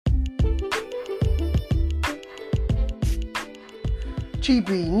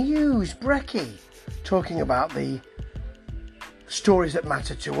GB News, Brecky, talking about the stories that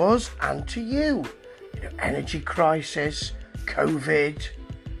matter to us and to you. You know, energy crisis, COVID.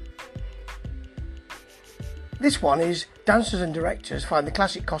 This one is dancers and directors find the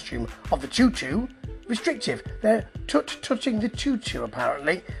classic costume of the tutu restrictive. They're touching the tutu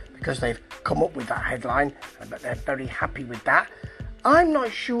apparently because they've come up with that headline, but they're very happy with that. I'm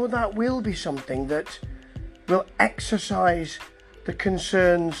not sure that will be something that will exercise the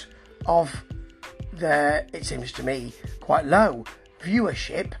concerns of their, it seems to me, quite low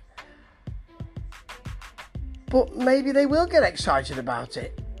viewership. But maybe they will get excited about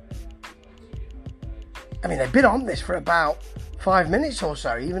it. I mean, they've been on this for about 5 minutes or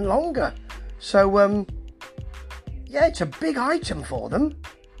so, even longer. So, yeah, it's a big item for them.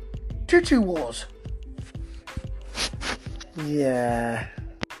 Tutu Wars. Yeah.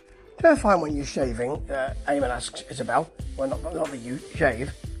 Do you ever find when you're shaving, Eamon asks Isabel, well, not that you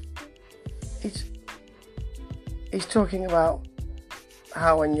shave, he's talking about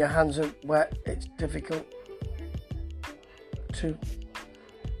how when your hands are wet, it's difficult to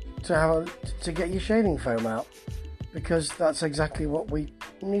get your shaving foam out, because that's exactly what we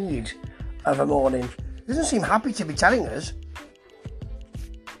need of a morning. He doesn't seem happy to be telling us.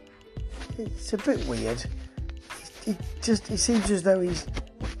 It's a bit weird. It seems as though he's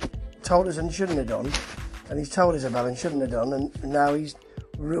told us and shouldn't have done, and he's told Isabel and shouldn't have done, and now he's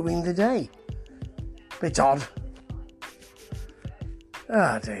ruined the day. Bit odd.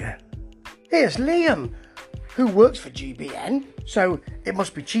 Ah, dear. Here's Liam, who works for GBN, so it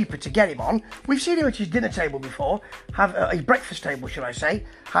must be cheaper to get him on. We've seen him at his dinner table before, his breakfast table, shall I say,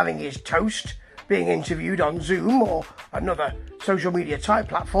 having his toast, being interviewed on Zoom or another social media type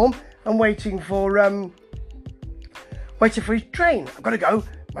platform, and waiting for his train. I've got to go.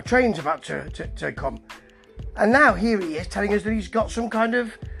 My train's about to come. And now here he is telling us that he's got some kind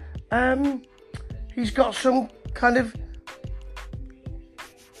of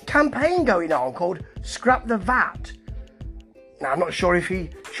campaign going on called Scrap the VAT. Now, I'm not sure if he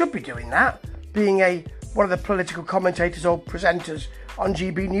should be doing that, being one of the political commentators or presenters on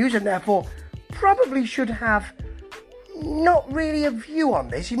GB News, and therefore probably should have not really a view on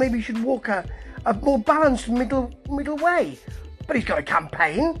this. He maybe should walk a more balanced middle way. But he's got a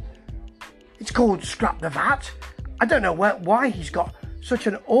campaign. It's called Scrap the VAT. I don't know why he's got such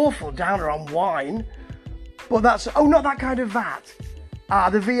an awful downer on wine. But that's... Oh, not that kind of VAT. Ah,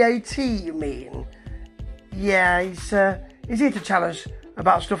 the VAT, you mean? Yeah, he's here to tell us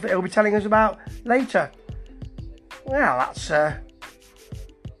about stuff that he'll be telling us about later. Well, that's...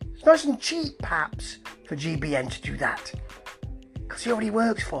 it's nice and cheap, perhaps, for GBN to do that. Because he already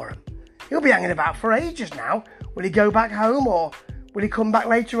works for him. He'll be hanging about for ages now. Will he go back home, or will he come back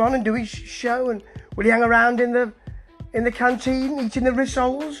later on and do his show? And will he hang around in the canteen, eating the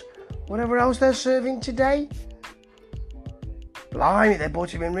rissoles, whatever else they're serving today? Blimey, they brought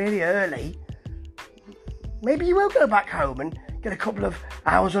him in really early. Maybe he will go back home and get a couple of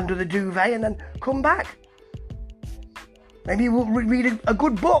hours under the duvet and then come back. Maybe he will read a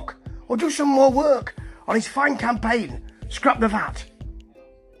good book or do some more work on his fine campaign, Scrap the VAT.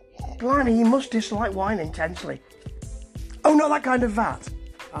 Blimey, he must dislike wine intensely. Oh, not that kind of VAT.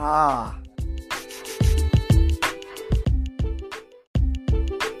 Ah.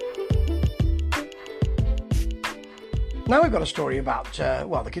 Now we've got a story about,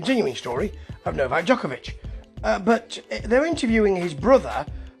 the continuing story of Novak Djokovic. But they're interviewing his brother,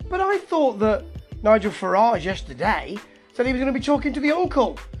 but I thought that Nigel Farage yesterday said he was going to be talking to the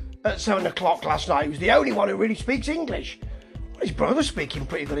uncle at 7 o'clock last night. He was the only one who really speaks English. Well, his brother's speaking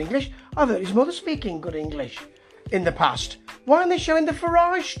pretty good English. I've heard his mother speaking good English in the past. Why aren't they showing the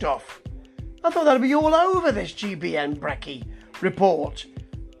Farage stuff? I thought that'd be all over this GBN Brecky report.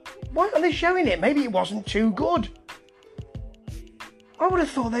 Why aren't they showing it? Maybe it wasn't too good. I would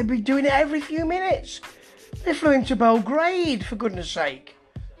have thought they'd be doing it every few minutes. They flew him to Belgrade, for goodness sake,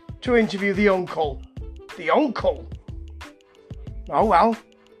 to interview the uncle. The uncle? Oh well.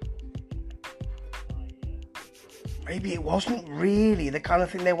 Maybe it wasn't really the kind of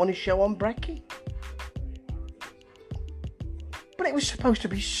thing they want to show on Brecky. But it was supposed to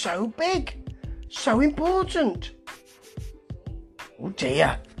be so big, so important. Oh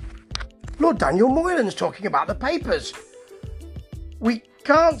dear. Lord Daniel Moylan's talking about the papers. We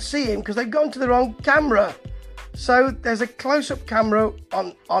can't see him because they've gone to the wrong camera. So there's a close-up camera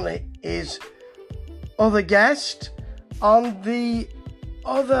on it, his other guest, on the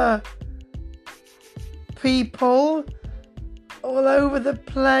other people all over the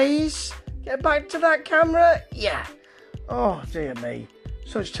place. Get back to that camera. Yeah. Oh, dear me.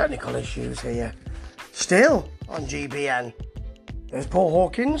 Such technical issues here. Still on GBN. There's Paul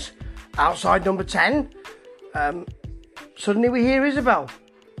Hawkins, outside number 10. Suddenly we hear Isabel.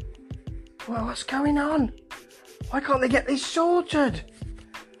 Well, what's going on? Why can't they get this sorted?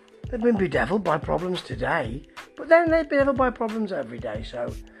 They've been bedeviled by problems today, but then they're bedeviled by problems every day,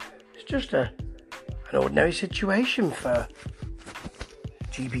 so it's just an ordinary situation for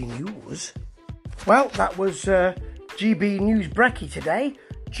GB News. Well, that was GB News Brekkie today.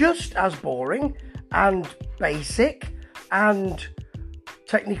 Just as boring and basic and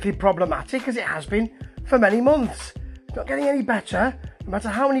technically problematic as it has been for many months. It's not getting any better. No matter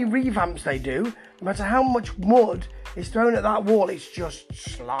how many revamps they do, no matter how much mud is thrown at that wall, it's just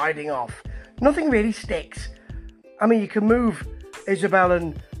sliding off. Nothing really sticks. I mean, you can move Isabel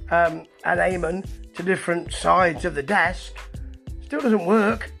and Eamon to different sides of the desk. Still doesn't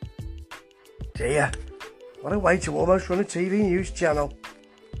work. Dear, what a way to almost run a TV news channel.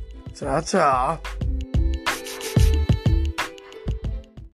 Ta-ta.